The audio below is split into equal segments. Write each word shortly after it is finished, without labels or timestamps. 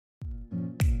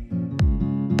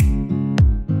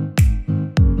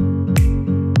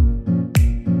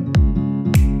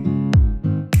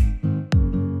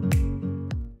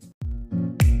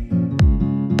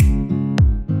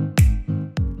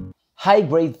Hi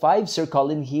grade 5, Sir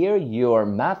Collin here, your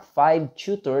Math 5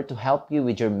 tutor to help you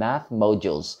with your math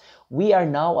modules. We are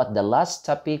now at the last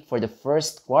topic for the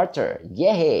first quarter.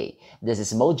 Yay! This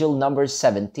is module number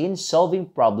 17, solving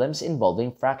problems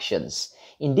involving fractions.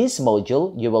 In this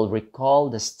module, you will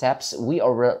recall the steps we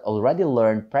already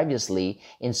learned previously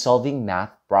in solving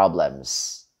math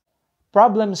problems.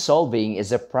 Problem solving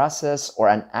is a process or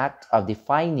an act of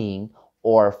defining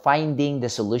or finding the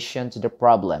solution to the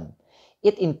problem.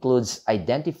 It includes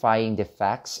identifying the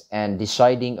facts and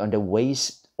deciding on the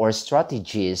ways or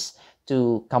strategies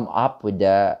to come up with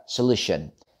the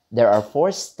solution. There are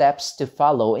 4 steps to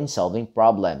follow in solving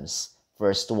problems.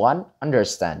 First one,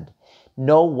 understand.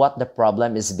 Know what the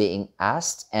problem is being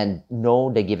asked and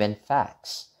know the given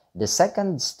facts. The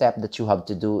second step that you have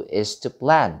to do is to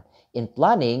plan. In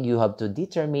planning, you have to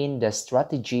determine the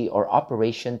strategy or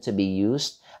operation to be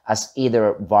used as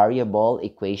either variable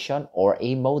equation or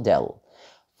a model.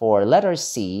 For letter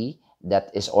C, that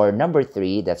is, or number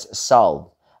 3, that's solve.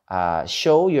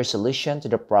 Show your solution to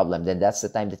the problem. Then that's the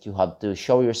time that you have to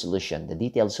show your solution, the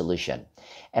detailed solution.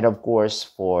 And of course,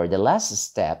 for the last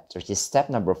step, which is step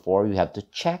number 4, you have to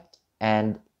check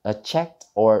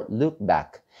or look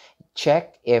back.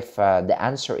 Check if the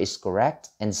answer is correct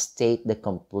and state the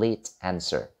complete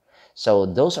answer. So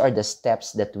those are the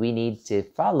steps that we need to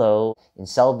follow in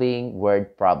solving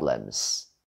word problems.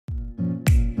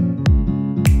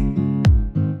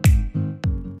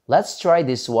 Let's try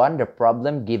this one, the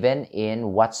problem given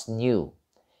in What's New.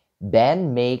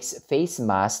 Ben makes face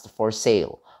masks for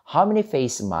sale. How many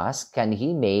face masks can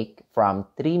he make from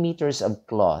 3 meters of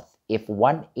cloth if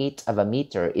 1/8 of a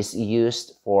meter is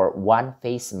used for one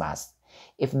face mask?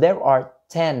 If there are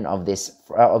 10 of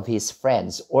his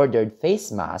friends ordered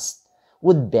face masks,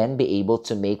 would Ben be able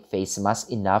to make face masks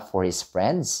enough for his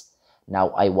friends?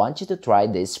 Now, I want you to try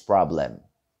this problem.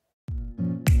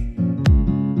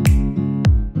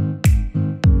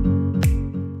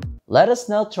 Let us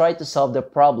now try to solve the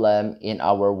problem in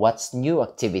our What's New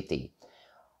activity.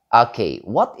 Okay,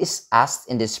 what is asked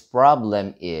in this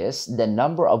problem is the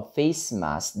number of face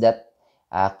masks that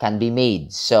can be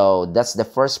made. So that's the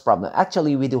first problem.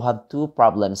 Actually, we do have 2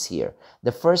 problems here.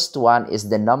 The first one is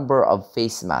the number of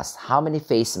face masks. How many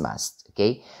face masks?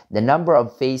 Okay, the number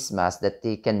of face masks that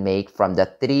they can make from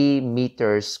the 3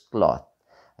 meters cloth.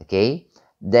 Okay,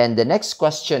 then the next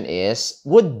question is,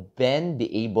 would Ben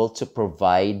be able to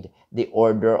provide the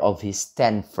order of his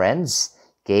 10 friends?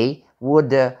 Okay, would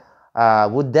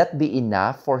that be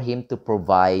enough for him to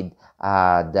provide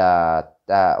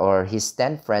or his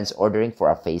 10 friends ordering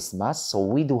for a face mask? So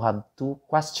we do have 2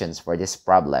 questions for this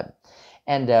problem.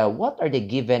 And what are the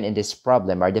given in this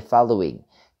problem are the following: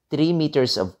 3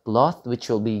 meters of cloth which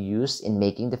will be used in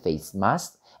making the face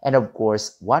mask, and of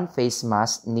course one face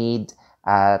mask need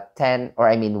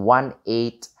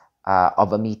 1/8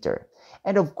 of a meter.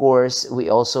 And of course,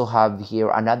 we also have here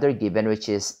another given, which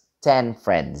is 10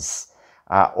 friends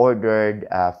ordered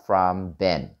from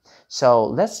Ben. So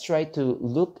let's try to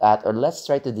look at, or let's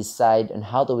try to decide on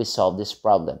how do we solve this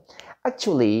problem.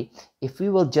 Actually, if we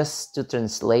will just to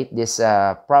translate this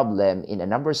problem in a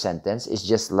number sentence, it's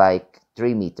just like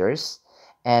 3 meters.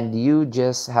 And you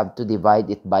just have to divide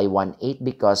it by 1/8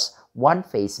 because one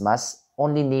face mask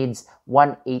only needs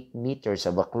 1/8 meters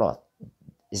of a cloth.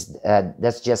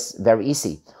 That's just very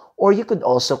easy. Or you could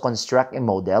also construct a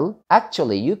model.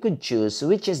 Actually, you could choose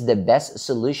which is the best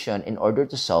solution in order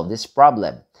to solve this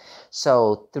problem.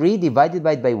 So 3 divided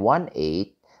by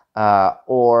 1/8,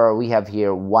 or we have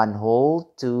here 1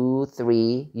 whole, 2,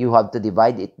 3. You have to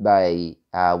divide it by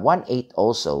 1/8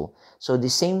 also. So the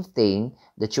same thing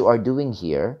that you are doing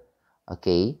here,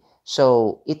 okay?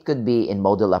 So it could be in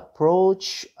model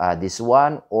approach, this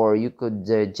one, or you could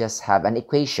just have an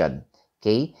equation.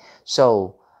 Okay,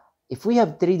 so if we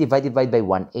have 3 divided by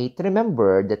 1/8,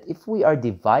 remember that if we are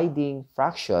dividing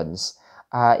fractions,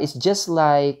 it's just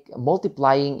like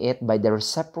multiplying it by the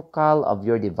reciprocal of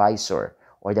your divisor,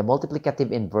 or the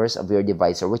multiplicative inverse of your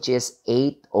divisor, which is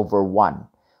 8/1.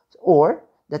 Or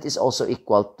that is also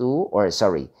equal to,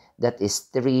 that is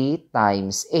 3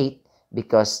 times 8,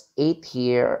 because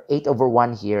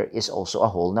 8/1 here is also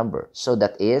a whole number. So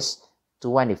that is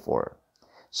 24.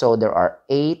 So there are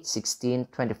 8, 16,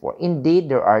 24.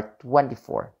 Indeed, there are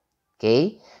 24.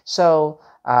 Okay? So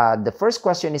the first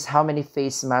question is, how many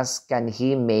face masks can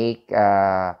he make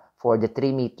for the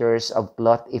 3 meters of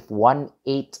cloth if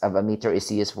 1/8 of a meter is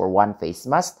used for one face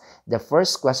mask? The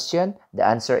first question, the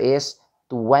answer is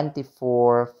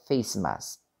 24 face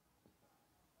masks.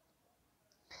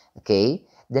 Okay?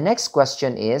 The next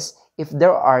question is, if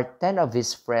there are 10 of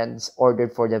his friends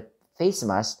ordered for the face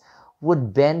mask,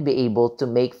 Would Ben be able to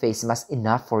make face mask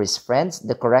enough for his friends?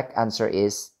 The correct answer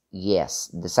is yes.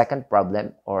 The second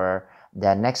problem, or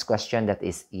the next question, that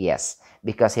is yes,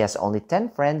 because he has only 10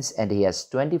 friends and he has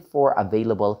 24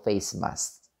 available face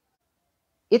masks.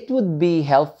 It would be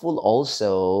helpful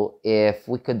also if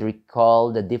we could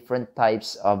recall the different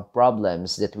types of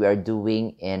problems that we are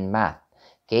doing in math.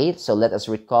 Okay, so let us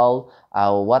recall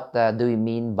what do we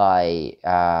mean by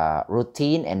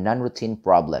routine and non-routine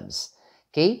problems.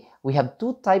 Okay, we have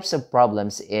two types of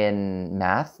problems in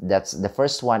math. That's the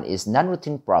first one is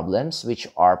non-routine problems, which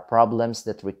are problems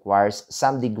that requires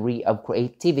some degree of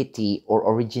creativity or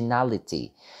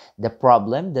originality. The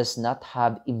problem does not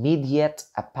have immediate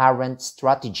apparent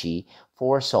strategy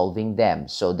for solving them.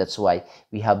 So that's why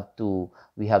we have to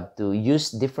use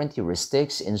different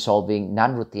heuristics in solving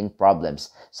non-routine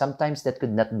problems. Sometimes that could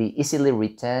not be easily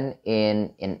written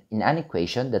in an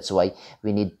equation. That's why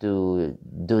we need to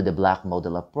do the block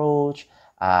model approach,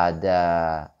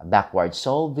 the backward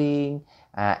solving,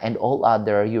 and all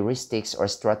other heuristics or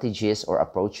strategies or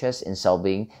approaches in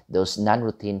solving those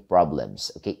non-routine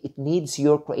problems. Okay, it needs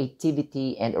your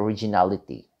creativity and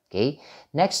originality. Okay,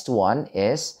 next one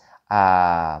is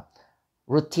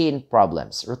routine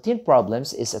problems. Routine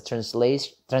problems is a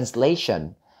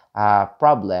translation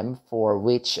problem for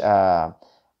which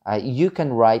you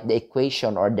can write the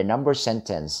equation or the number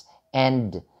sentence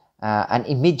and an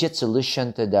immediate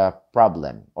solution to the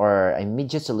problem, or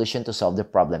immediate solution to solve the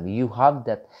problem. You have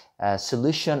that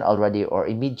solution already, or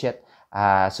immediate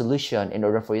solution in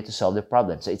order for you to solve the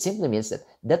problem. So it simply means that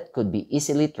that could be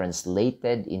easily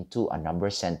translated into a number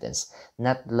sentence,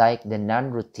 not like the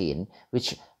non-routine,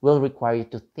 which will require you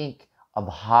to think of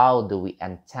how do we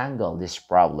untangle this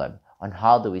problem, on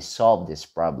how do we solve this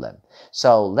problem.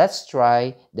 So let's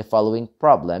try the following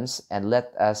problems, and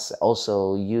let us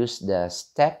also use the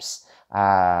steps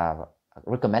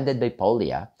recommended by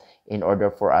Paulia in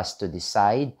order for us to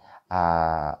decide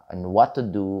on what to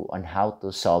do, on how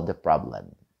to solve the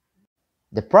problem.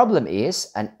 The problem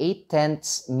is an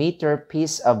 8/10 meter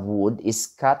piece of wood is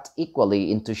cut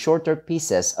equally into shorter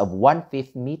pieces of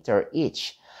 1/5 meter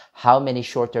each. How many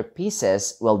shorter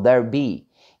pieces will there be?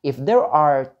 If there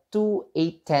are two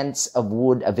 8/10 of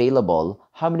wood available,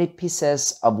 how many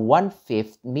pieces of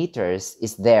 1/5 meters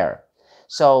is there?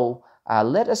 So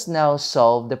let us now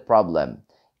solve the problem.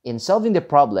 In solving the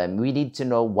problem, we need to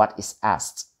know what is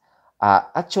asked.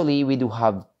 Actually, we do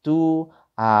have two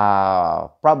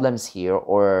problems here,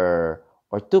 or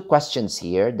two questions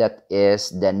here. That is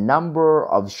the number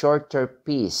of shorter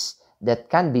piece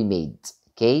that can be made.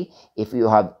 Okay, if you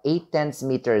have 8/10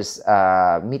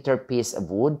 meter piece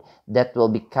of wood that will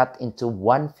be cut into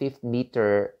 1/5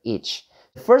 meter each.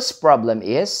 The first problem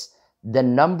is the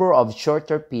number of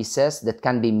shorter pieces that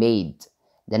can be made.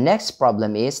 The next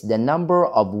problem is the number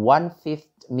of 1/5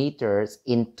 meters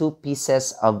in two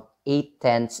pieces of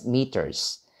 8/10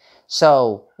 meters.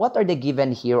 So what are the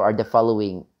given here are the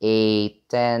following: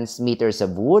 8/10 meters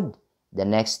of wood. The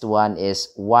next one is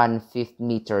 1/5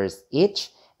 meters each.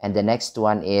 And the next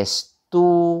one is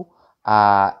two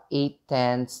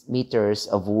 8/10 meters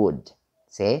of wood.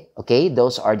 See? Okay,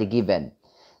 those are the given.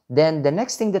 Then the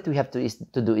next thing that we have to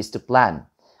do is to plan.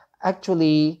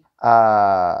 Actually,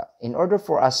 in order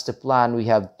for us to plan, we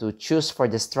have to choose for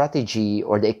the strategy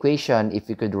or the equation, if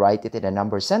you could write it in a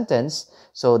number sentence.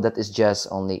 So that is just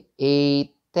only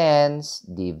 8/10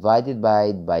 divided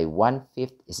by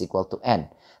 1/5 is equal to n.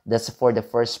 That's for the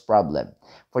first problem.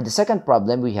 For the second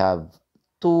problem, we have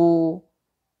 2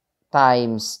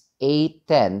 times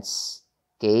 8/10,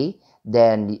 okay?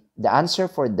 Then the answer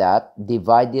for that,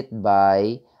 divided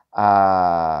by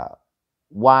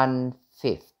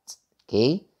 1/5,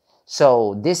 okay?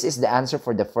 So this is the answer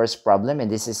for the first problem, and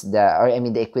this is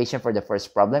the equation for the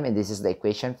first problem, and this is the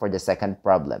equation for the second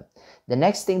problem. The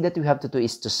next thing that we have to do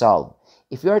is to solve.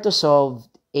 If we are to solve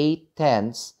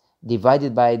 8/10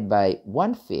 divided by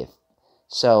 1/5,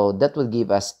 so that will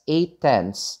give us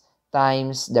 8/10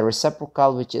 times the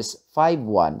reciprocal, which is 5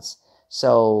 ones.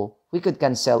 So we could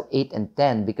cancel 8 and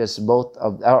 10 because both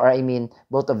of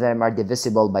them are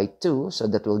divisible by 2. So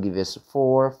that will give us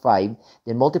 4, 5.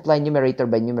 Then multiply numerator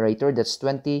by numerator. That's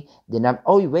 20.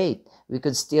 We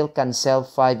could still cancel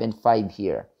 5 and 5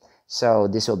 here. So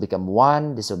this will become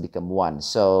 1. This will become 1.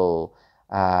 So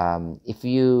if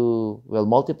you will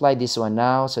multiply this one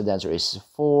now, so the answer is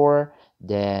 4,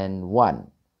 then 1.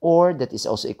 Or that is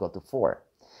also equal to 4.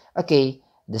 Okay,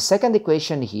 the second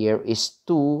equation here is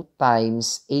 2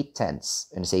 times 8/10.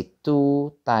 And say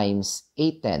 2 times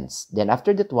 8/10. Then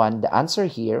after that one, the answer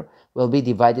here will be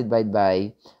divided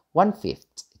by 1/5.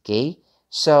 Okay,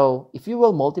 so if you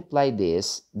will multiply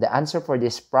this, the answer for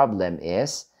this problem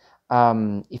is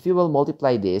if you will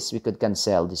multiply this, we could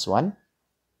cancel this one.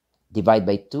 Divide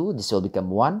by 2, this will become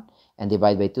 1. And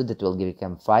divide by 2, that will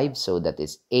become 5. So that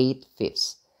is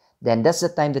 8/5. Then that's the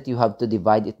time that you have to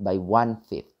divide it by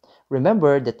 1/5.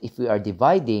 Remember that if we are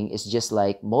dividing, it's just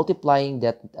like multiplying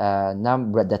that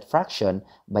number, that fraction,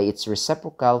 by its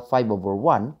reciprocal,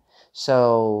 5/1.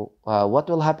 So what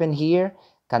will happen here?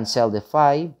 Cancel the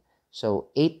 5. So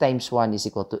 8 times 1 is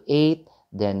equal to 8.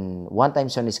 Then 1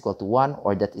 times 1 is equal to 1,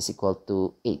 or that is equal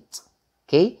to 8.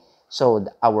 Okay? So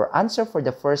our answer for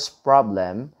the first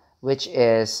problem, which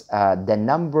is the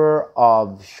number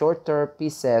of shorter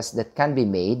pieces that can be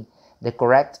made, the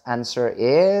correct answer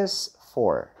is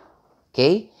 4.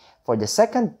 Okay? For the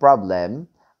second problem,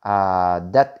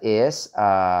 that is,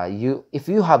 if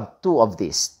you have two of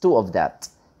that,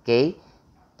 okay?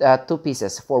 2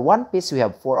 pieces. For 1 piece, we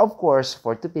have 4. Of course,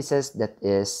 for 2 pieces, that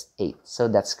is 8. So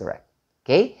that's correct.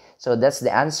 Okay? So that's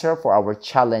the answer for our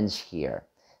challenge here.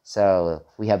 So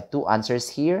we have 2 answers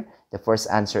here. The first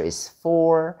answer is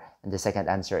 4, and the second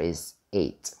answer is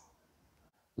 8.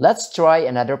 Let's try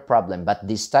another problem, but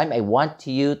this time I want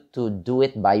you to do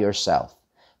it by yourself.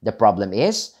 The problem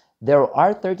is, there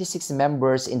are 36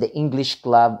 members in the English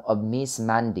club of Miss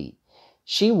Mandy.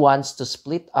 She wants to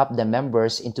split up the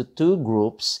members into 2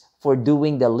 groups for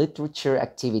doing the literature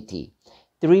activity.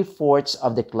 3/4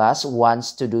 of the class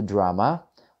wants to do drama,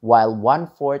 while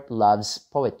 1/4 loves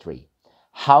poetry.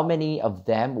 How many of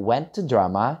them went to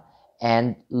drama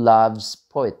and loves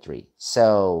poetry?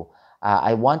 So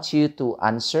I want you to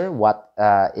answer what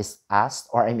is asked,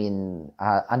 or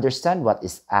understand what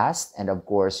is asked. And of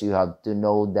course, you have to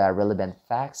know the relevant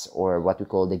facts, or what we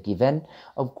call the given.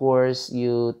 Of course,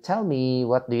 you tell me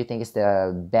what do you think is the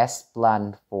best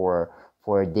plan for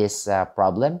this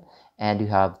problem. And you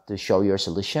have to show your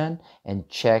solution and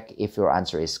check if your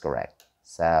answer is correct.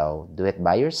 So do it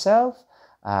by yourself.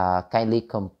 Kindly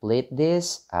complete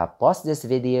this, pause this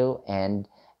video, and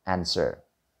answer.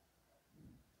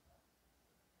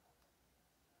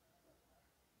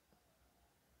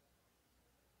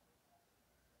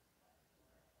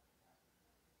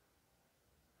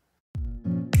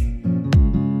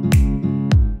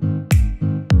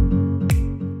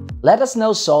 Let us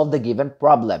now solve the given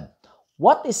problem.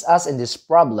 What is asked in this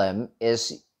problem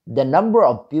is the number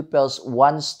of pupils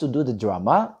wants to do the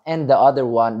drama, and the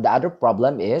other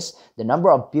problem is the number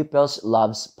of pupils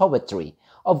loves poetry.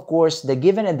 Of course, the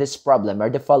given in this problem are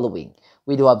the following.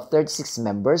 We do have 36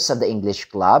 members of the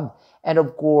English club, and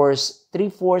of course,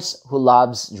 3/4 who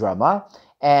loves drama,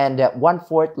 and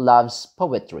 1/4 loves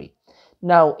poetry.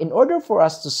 Now, in order for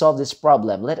us to solve this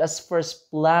problem, let us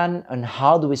first plan on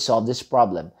how do we solve this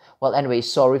problem. Well, anyway,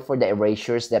 sorry for the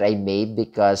erasures that I made,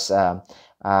 because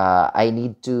I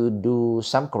need to do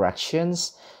some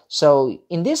corrections. So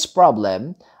in this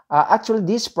problem, actually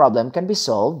this problem can be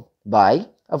solved by,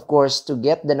 of course, to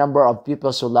get the number of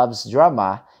pupils who loves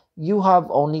drama, you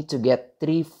have only to get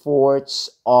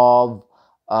 3/4 of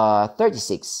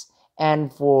 36.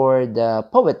 And for the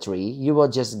poetry, you will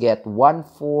just get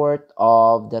 1/4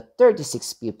 of the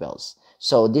 36 pupils.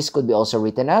 So this could be also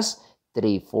written as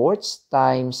 3/4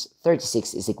 times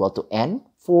 36 is equal to n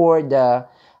for the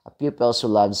pupils who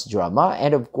loves drama.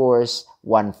 And of course,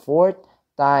 1/4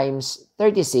 times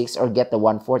 36, or get the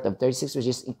 1/4 of 36, which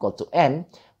is equal to n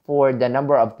for the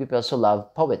number of pupils who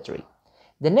love poetry.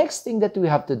 The next thing that we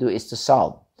have to do is to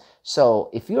solve.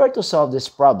 So if you are to solve this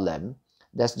problem,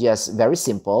 that's just very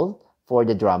simple. For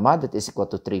the drama, that is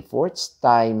equal to 3/4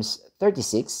 times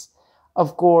 36.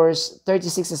 Of course,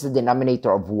 36 is the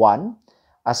denominator of 1.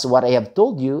 As what I have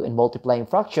told you in multiplying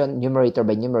fraction, numerator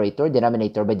by numerator,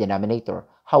 denominator by denominator.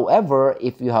 However,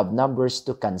 if you have numbers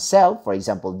to cancel, for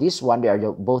example, this one, they are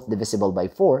both divisible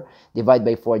by 4. Divide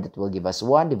by 4, that will give us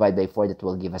 1. Divide by 4, that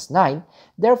will give us 9.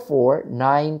 Therefore,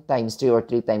 9 times 3, or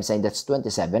 3 times 9, that's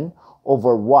 27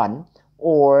 over 1,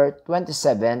 or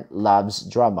 27 loves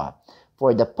drama.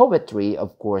 For the poetry,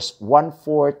 of course,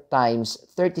 1/4 times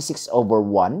 36 over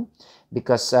 1,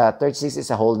 because 36 is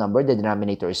a whole number, the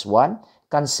denominator is 1.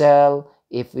 Cancel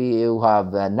if you have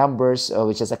numbers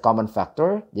which is a common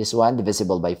factor. This one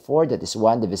divisible by 4, that is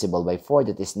 1, divisible by 4,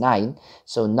 that is 9.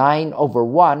 So 9 over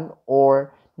 1,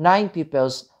 or 9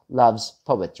 pupils loves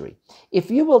poetry.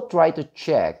 If you will try to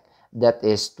check, that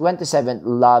is 27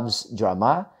 loves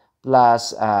drama plus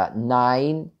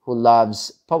 9 who loves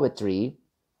poetry.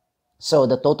 So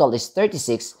the total is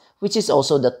 36, which is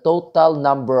also the total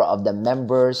number of the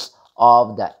members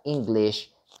of the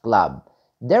English club.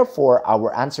 Therefore,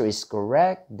 our answer is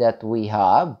correct, that we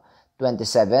have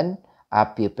 27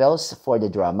 pupils for the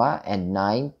drama and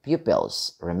 9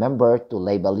 pupils. Remember to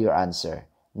label your answer.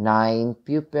 9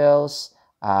 pupils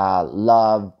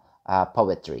love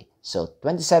poetry. So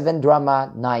 27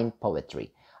 drama, 9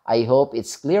 poetry. I hope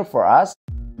it's clear for us.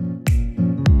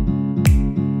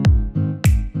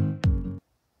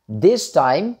 This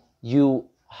time, you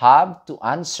have to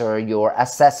answer your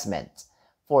assessment.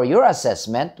 For your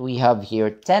assessment, we have here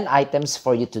 10 items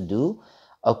for you to do.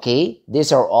 Okay,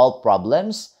 these are all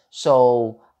problems.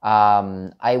 So,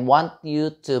 I want you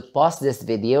to pause this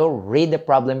video, read the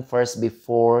problem first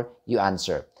before you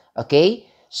answer. Okay,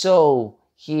 so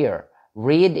here,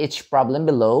 read each problem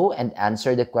below and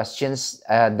answer the questions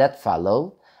that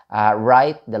follow.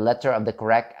 Write the letter of the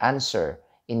correct answer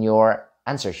in your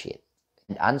answer sheet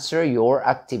and answer your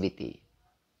activity.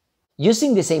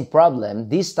 Using the same problem,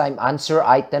 this time answer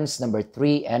items number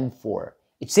 3 and 4.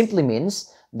 It simply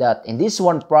means that in this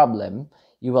one problem,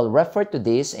 you will refer to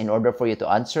this in order for you to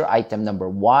answer item number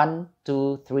 1,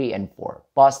 2, 3, and 4.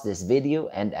 Pause this video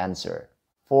and answer.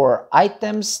 For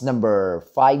items number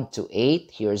 5 to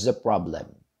 8, here's the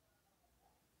problem.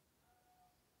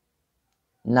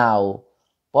 Now,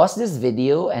 pause this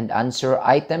video and answer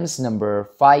items number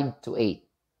 5 to 8.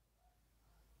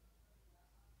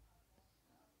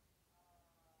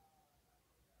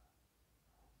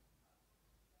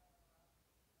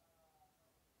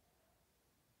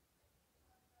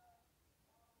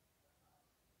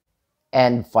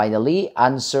 And finally,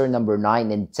 answer number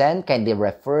 9 and 10, kindly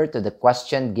refer to the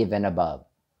question given above.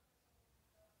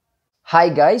 Hi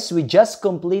guys, we just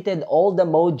completed all the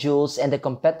modules and the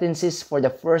competencies for the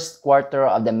first quarter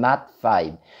of the Math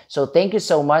 5. So thank you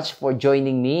so much for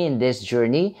joining me in this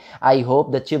journey. I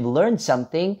hope that you've learned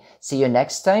something. See you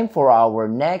next time for our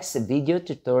next video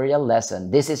tutorial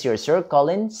lesson. This is your Sir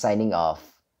Collin signing off.